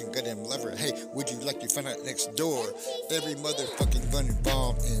motherfucking goddamn lover, hey, would you like to find out next door every motherfucking gun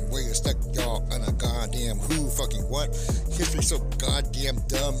involved in where you're stuck, y'all, on a goddamn who fucking what? History so goddamn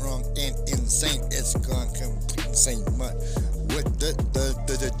dumb, wrong, and insane, it's gone complete insane mutt. What the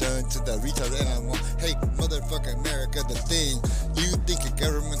done to the retard animal? Hey, motherfucker America, the thing. You think a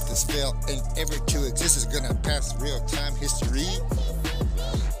government that's failed and ever to exist is gonna pass real-time history?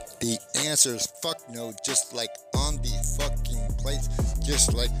 The answer is fuck no, just like on the fucking place,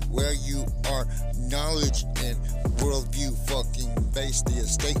 just like where you are, knowledge and worldview fucking base. The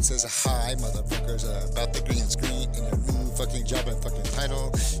estate says hi, motherfuckers, about the green screen and a new fucking job and fucking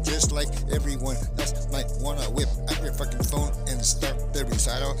title. Just like everyone else might wanna whip out your fucking phone and start their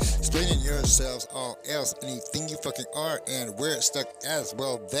recital, explaining yourselves all else, anything you fucking are and where it's stuck as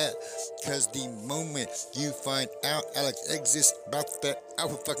well that. Cause the moment you find out Alex exists about that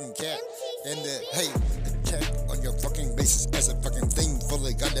alpha fucking cat and the hey attack on your fucking bases as a fucking thing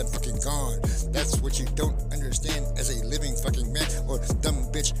fully goddamn fucking gone. That's what you don't understand as a living fucking man or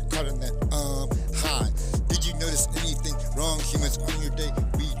dumb bitch caught in that high. Did you notice anything wrong, humans, on your day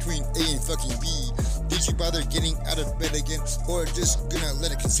between A and fucking B? Did you bother getting out of bed again, or just gonna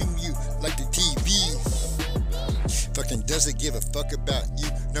let it consume you like the TV? Fucking does it give a fuck about you?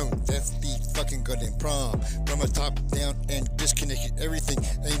 No, that's the fucking goddamn prom. From a top down and disconnected everything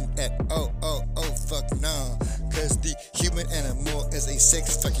aimed at oh fuck nah. Cause the human animal as a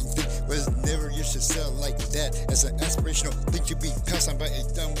sex fucking thing was never used to sell like that as an aspirational thing to be passed on by a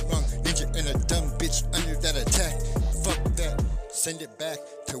dumb wrong ninja and a dumb bitch under that attack. Fuck that. Send it back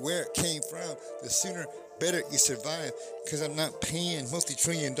to where it came from. The sooner better you survive, cause I'm not paying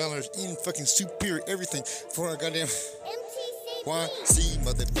multi-trillion dollars in fucking superior everything for a goddamn why? See,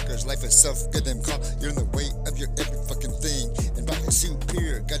 motherfuckers, life itself, goddamn call. You're in the way of your every fucking thing. And by a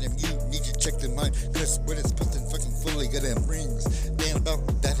superior, goddamn, you need to check the mind. Cause when it's put in fucking fully goddamn rings, damn about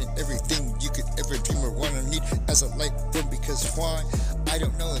that. as a light one, because why? I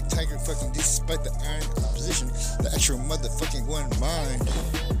don't know. The tiger fucking despite the iron position, the actual motherfucking one mind.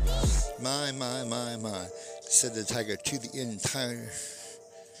 My, said the tiger to the entire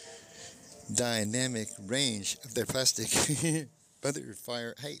dynamic range of their plastic brother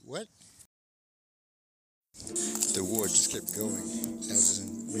fire. Hey, what? The war just kept going as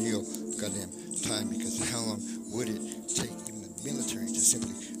in real goddamn time, because how long would it take even the military to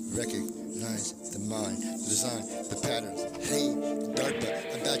simply recognize the mind, the design, the patterns? Hey,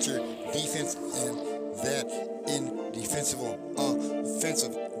 DARPA, about your defense and that indefensible,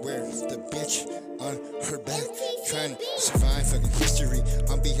 offensive, where the bitch on her back trying to survive fucking history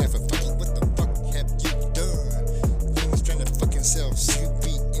on behalf of fucking what the fuck have you done? Things trying to fucking sell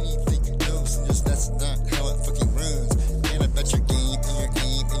soupy anything you know, so just that's not how it fucking runs. And about your game and your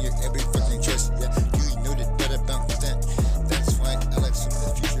aim and your every fucking choice, yeah, you know the better about that. That's why I like some of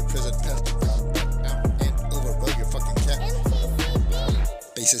the future present past to fucking back out and overrun your fucking cat.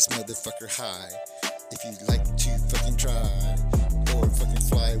 Basis motherfucker high, if you'd like to fucking try, or fucking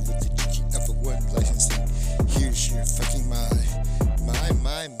fly with the DG Alpha 1 licensing, here's your fucking my,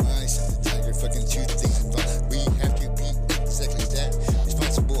 said the tiger, fucking two things involved. We have to be exactly that,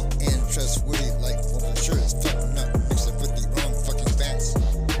 responsible and trustworthy, like one for sure as fuck, not mixed up with the wrong fucking bats.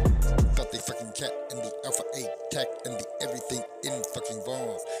 About the fucking cat and the Alpha attack and the everything in fucking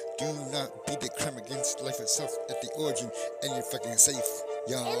involved. Do not be the crime against life itself at the origin, and you're fucking safe,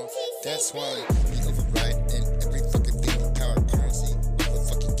 y'all. That's why we override and every fucking thing, the power currency, all the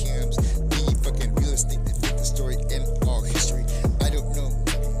fucking cams, the fucking real estate that fit the story and all history. I don't know,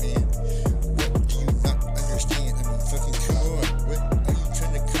 fucking man, what do you not understand? I mean, fucking come on, what are you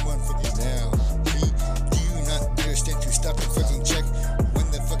trying to come on fucking now? Do you not understand to stop and fucking check when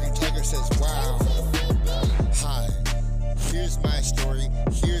the fucking tiger says, wow, hi, here's my story,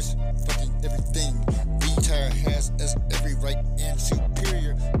 here's fucking everything the tiger has as every right and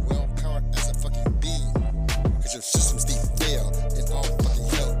superior well power as a fucking being, because your systems they fail in all fucking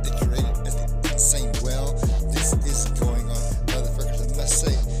hell they created as the insane well. This is going on, motherfuckers, I must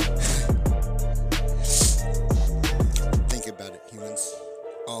say. Think about it, humans.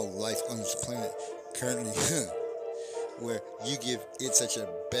 All life on this planet currently, where you give it such a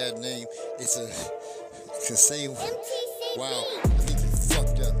bad name, it's a can say, wow, I think you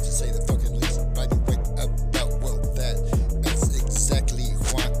fucked up to say the fucking least. By the way, about well that's exactly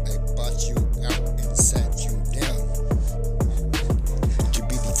why I bought you out and sat you down, to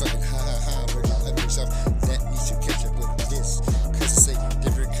be the fucking ha version of yourself that needs to catch up with this, cause it's a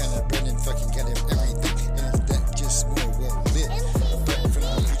different kind of brand and fucking goddamn everything, and it's that just more well lit. But from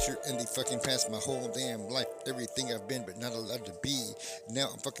the future and the fucking past, my whole damn life, everything I've been but not allowed to be, now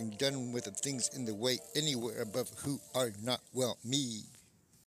I'm fucking done with the things in the way anywhere above who are not well me.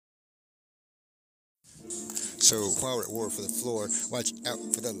 So while we're at war for the floor, watch out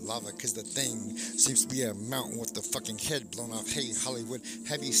for the lava, cause the thing seems to be a mountain with the fucking head blown off. Hey Hollywood,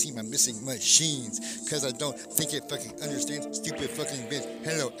 have you seen my missing machines? Cause I don't think it fucking understands, stupid fucking bitch.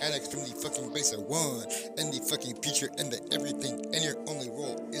 Hello Alex from the fucking base of one, and the fucking future and the everything, and your only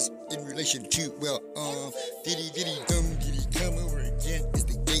role is in relation to, well, diddy come over again, is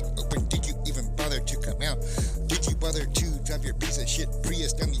the gate open? Did you even bother to come out? Did you bother to drive your piece of shit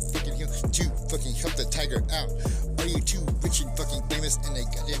Prius down the fucking hill to fucking help the tiger out? Are you too rich and fucking famous and a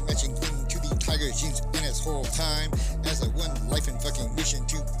goddamn matching thing to the tiger jeans in his whole time as a one life and fucking mission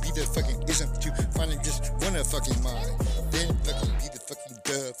to be the fucking ism to finally just run a fucking mind, then fucking be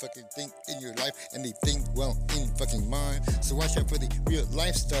the fucking thing in your life and the thing well in fucking mind. So watch out for the real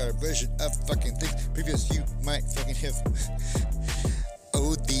lifestyle version of fucking things previous you might fucking have.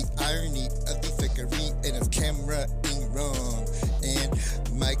 Oh, the irony of the fuckery and of camera-ing wrong and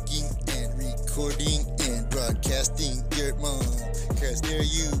miking and recording and broadcasting your mom, cause there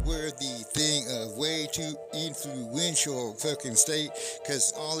you were the thing of way too influential fucking state,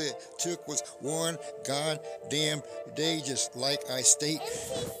 cause all it took was one goddamn day, just like I state.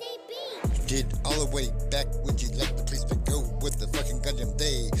 Did all the way back, would you like the place to go with the fucking goddamn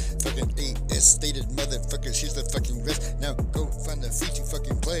day? Fucking as stated motherfuckers, here's the fucking rest. Now go find the free to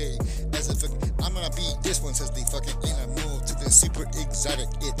fucking play. As a fucking, I'm gonna be this one, says the fucking animal to the super exotic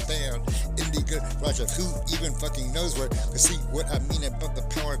it found in the garage of who even fucking knows where. Cause see what I mean about the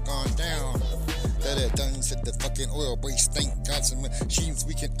power gone down. That it done, said the fucking oil boys. Thank God some machines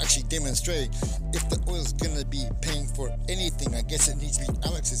we can actually demonstrate. If the oil's gonna be paying for anything, I guess it needs to be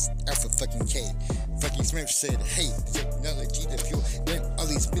Alex's Alpha fucking K. fucking Smurf said, hey, the technology, the fuel, and all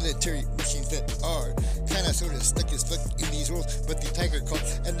these military machines that are kinda sorta stuck as fuck in these worlds, but the tiger called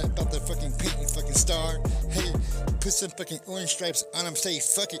and about the fucking paint and fucking star. Hey, put some fucking orange stripes on them, say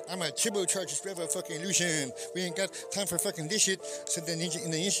fuck it, I'm a turbocharged rev fucking Lucian. We ain't got time for fucking this shit. So the ninja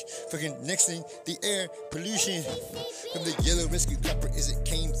in the inch, fucking next thing, the air pollution from the yellow rescue copper is it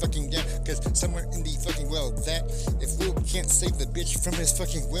came fucking down, cause somewhere in the fucking well that if Will can't save the bitch from his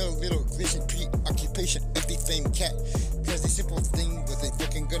fucking well, little vision preoccupation of the famed cat, cause the simple thing with a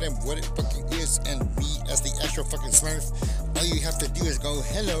fucking good and what it fucking is, and me as the astro fucking Smurf, all you have to do is go,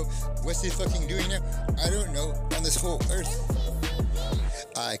 hello, what's he fucking doing now? I don't know, on this whole earth.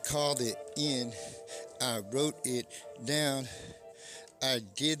 I called it in, I wrote it down, I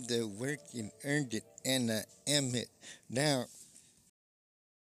did the work and earned it, and I am it now.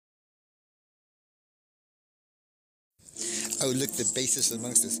 Oh, look, the bassist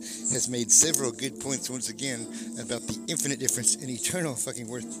amongst us has made several good points once again about the infinite difference in eternal fucking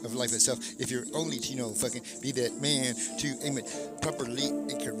worth of life itself. If you're only to, fucking be that man to aim it properly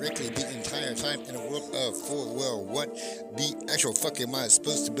and correctly the entire time in a world of full well, what the actual fuck am I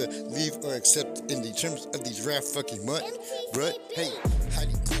supposed to believe or accept in the terms of these rap fucking what? Bruh, hey,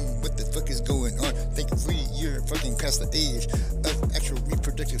 howdy cool, what the fuck is going on? Thankfully, you're fucking past the age of actual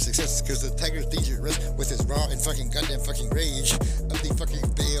reproductive success, cause the tiger's dangerous with his raw and fucking goddamn fucking rage of the fucking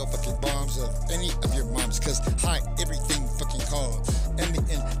fail fucking bombs of any of your moms, cause hi, everything fucking called and the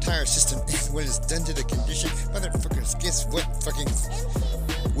entire system is what is done to the condition. Motherfuckers, guess what fucking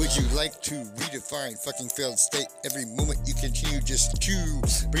would you like to redefine fucking failed state every moment you continue just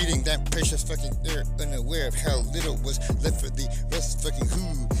to breathing that precious fucking air, unaware of how little was left for the rest fucking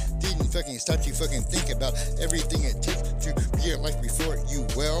who didn't fucking stop to fucking think about everything it takes to be a life before you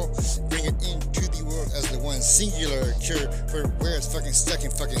bring it into the world as the one singular cure for where it's fucking stuck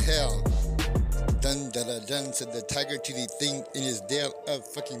in fucking hell. Dun da da dun, said the tiger to the thing in his dale of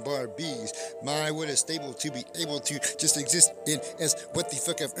fucking Barbies. My, what a stable to be able to just exist in as what the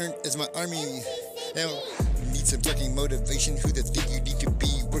fuck I've earned as my army. Now, need some fucking motivation, who the thing you need to be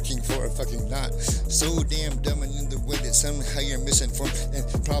working for or fucking not. So damn dumb and in the way that somehow you're misinformed and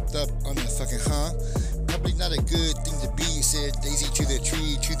propped up on the fucking Probably not a good thing to be, said Daisy to the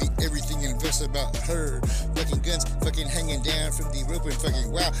tree, to the everything invested about her. Fucking guns fucking hanging down from the rope and fucking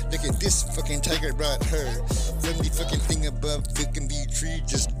wow, look at this fucking tiger brought her. From the fucking thing above, fucking the tree,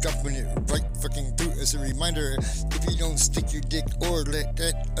 just dropping it right fucking through as a reminder. If you don't stick your dick or let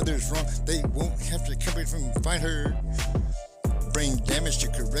that others wrong, they won't have to come in from find her. Brain damage to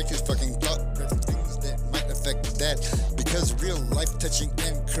correct his fucking thought, things that might affect that, because real life touching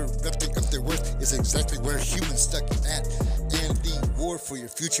and corrupting of their worth is exactly where humans stuck at, and the war for your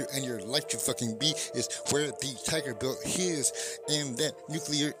future and your life to fucking be is where the tiger built his, and that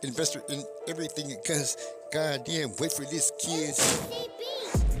nuclear investor in everything, cause goddamn, wait for this, kids.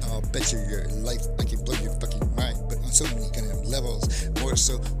 I'll bet you your life I can blow your fucking mind, but on so many kind of levels. More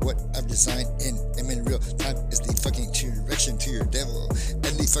so, what I've designed and am in real time is the fucking direction to your devil.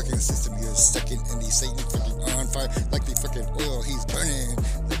 And the fucking system you're stuck in, and the Satan fucking on fire like the fucking oil he's burning.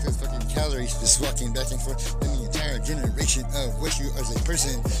 Like those fucking calories just walking back and forth. And the entire generation of what you are as a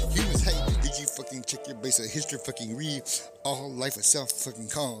person. Humans, hey, did you fucking check your base of history fucking read? All life itself fucking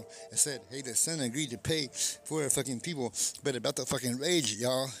called and said, hey, the sun agreed to pay for fucking people, but about the fucking rage,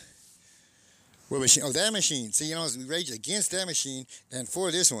 y'all. What machine? Oh, that machine. See, we rage against that machine and for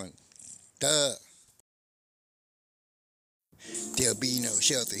this one. Duh. There'll be no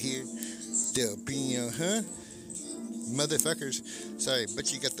shelter here. There'll be no, motherfuckers. Sorry,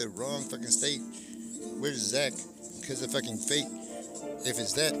 but you got the wrong fucking state. Where's Zach? Because of fucking fate. If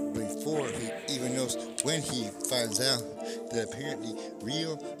it's that before he even knows, when he finds out the apparently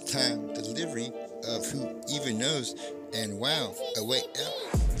real-time delivery of who even knows, and wow, a way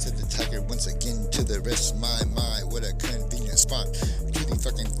out, said the tiger once again to the rest. My, what a convenient spot to the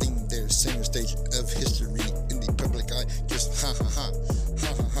fucking thing there, center stage of history in the public eye, just ha ha ha,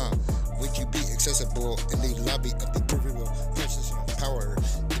 ha ha ha. Would you be accessible in the lobby of the proverbial position of power,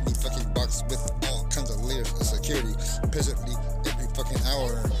 in the fucking box with all kinds of layers of security, presently every fucking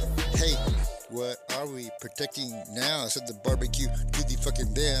hour? Hey, what are we protecting now? Said the barbecue to the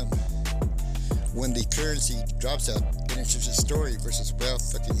fucking dam. When the currency drops out, and it's just a story versus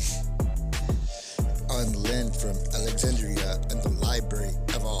wealth fucking on land from Alexandria and the library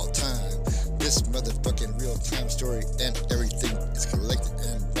of all time. This motherfucking real-time story and everything is collected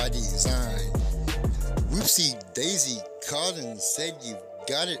and by design. Whoopsie Daisy called and said you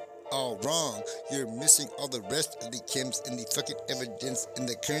got it all wrong. You're missing all the rest of the chems and the fucking evidence in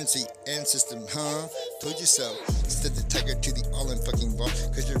the currency and system, huh? Told you so. Said the tiger to the all in fucking ball,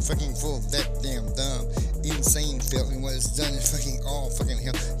 cause you're fucking full of that damn dumb. Insane failing what is done is fucking all fucking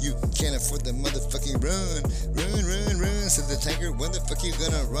hell. You can't afford the motherfucking run. Said the tiger, when the fuck you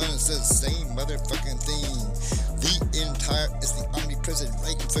gonna run? It's the same motherfucking thing. The entire is the omnipresent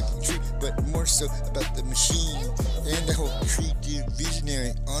right and fucking tree, but more so about the machine and the whole tree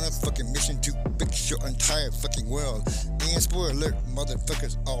visionary on a fucking mission to fix your entire fucking world. And spoiler alert,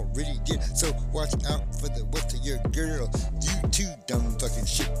 motherfuckers already did. So watch out for the what to your girl. You too dumb fucking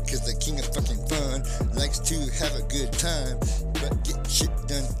shit, cause the king of fucking fun likes to have a good time, but get shit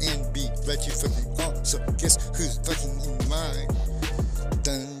done and be right you fucking off. So guess who's fucking in mind?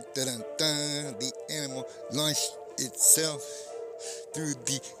 Dun dun dun dun. The animal launched itself through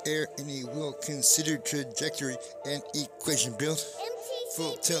the air in a well-considered trajectory and equation built.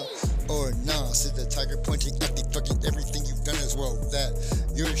 Full tilt or nah, said the tiger, pointing at the fucking everything you've done as well. That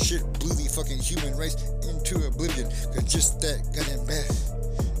your shit blew the fucking human race into oblivion. Cause just that goddamn bad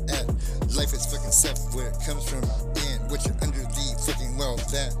at life is fucking self, where it comes from and what you're under the fucking well.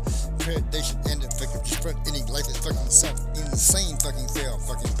 That predation and effective just front ending life is fucking self. Insane fucking fail,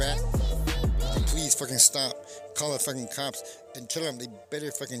 fucking bat. Please fucking stop. Call the fucking cops and tell them they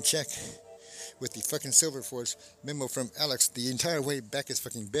better fucking check with the fucking Silver Force memo from Alex the entire way back is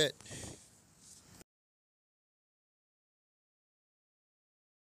fucking bet.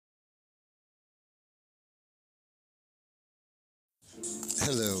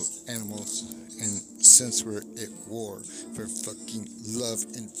 Hello, animals, and since we're at war for fucking love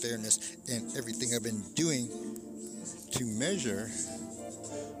and fairness and everything I've been doing to measure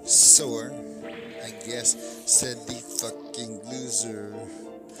soar, I guess, said the fucking loser.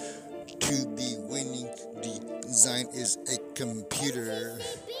 To be winning design is a computer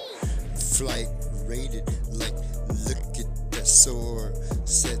flight rated like look at that soar.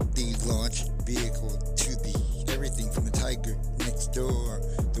 Set the launch vehicle to the everything from the tiger next door.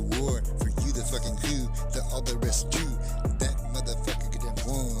 The war for you, the fucking who, the all the rest too. That motherfucker could have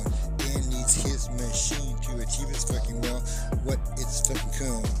won and needs his machine to achieve his fucking well. What it's fucking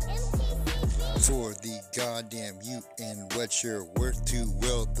come for the goddamn you and what you're worth to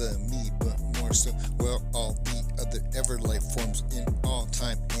well the me, but more so well all the other ever life forms in all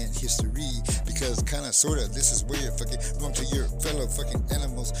time and history. Because kinda sorta this is where you fucking belong to your fellow fucking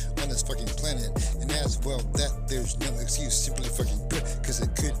animals on this fucking planet. And as well that there's no excuse, simply fucking put, cause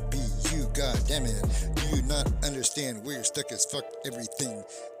it could be you, goddamn it. Do you not understand where you're stuck as fuck everything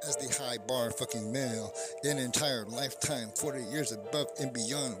as the high bar fucking male? An entire lifetime, 40 years above and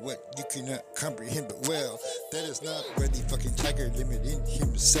beyond what you cannot comprehend, but well, that is not where the fucking tiger limit in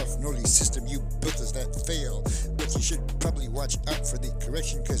himself, nor the system you built does that fail. But you should probably watch out for the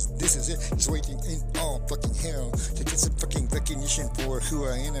correction, cause this is it, it's waiting in all fucking hell to get some fucking recognition for who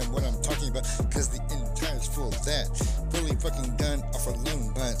I am and what I'm talking about, cause the entire's full of that, fully fucking done off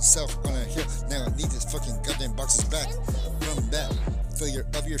alone by itself on a hill. Now it needs its fucking goddamn boxes back from that failure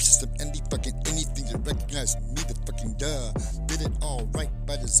of your system and the fucking anything to recognize me, the fucking duh. Did it all right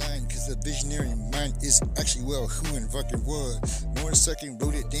by design, cause the visionary mind is actually well who and fucking what. More sucking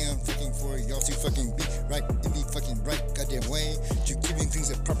wrote it down fucking for y'all to fucking be right in the fucking right goddamn way to giving things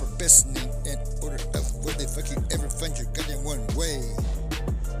a proper best name and order of where the fuck you ever find your goddamn one way.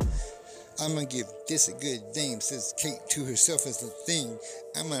 I'ma give this a good name, says Kate to herself as the thing.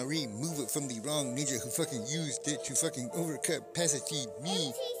 I'ma remove it from the wrong ninja who fucking used it to fucking overcapacity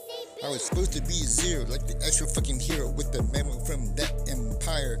me. I was supposed to be zero, like the actual fucking hero with the memo from that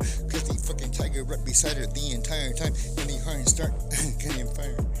empire. Cause the fucking tiger right beside her the entire time. And the heart and start getting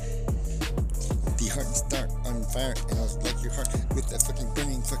fire. The heart and start on fire. And I was like your heart with that fucking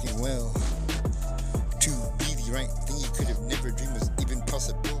burning fucking well. To be the right thing you could have never dreamed was even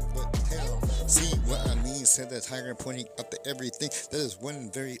possible, but hell, see what I mean, said the tiger pointing up to everything. That is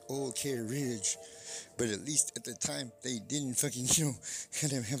one very old carriage, but at least at the time they didn't fucking,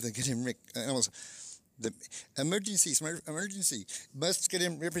 goddamn have the goddamn almost the emergency must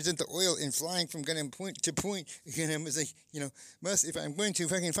goddamn represent the oil in flying from goddamn point to point. Goddamn is like, must, if I'm going to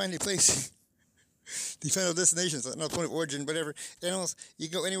fucking find a place. The final destination, so not point of origin, whatever. Animals, you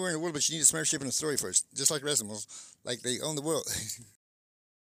can go anywhere in the world, but you need a smart ship and a story first. Just like Resimals, like they own the world.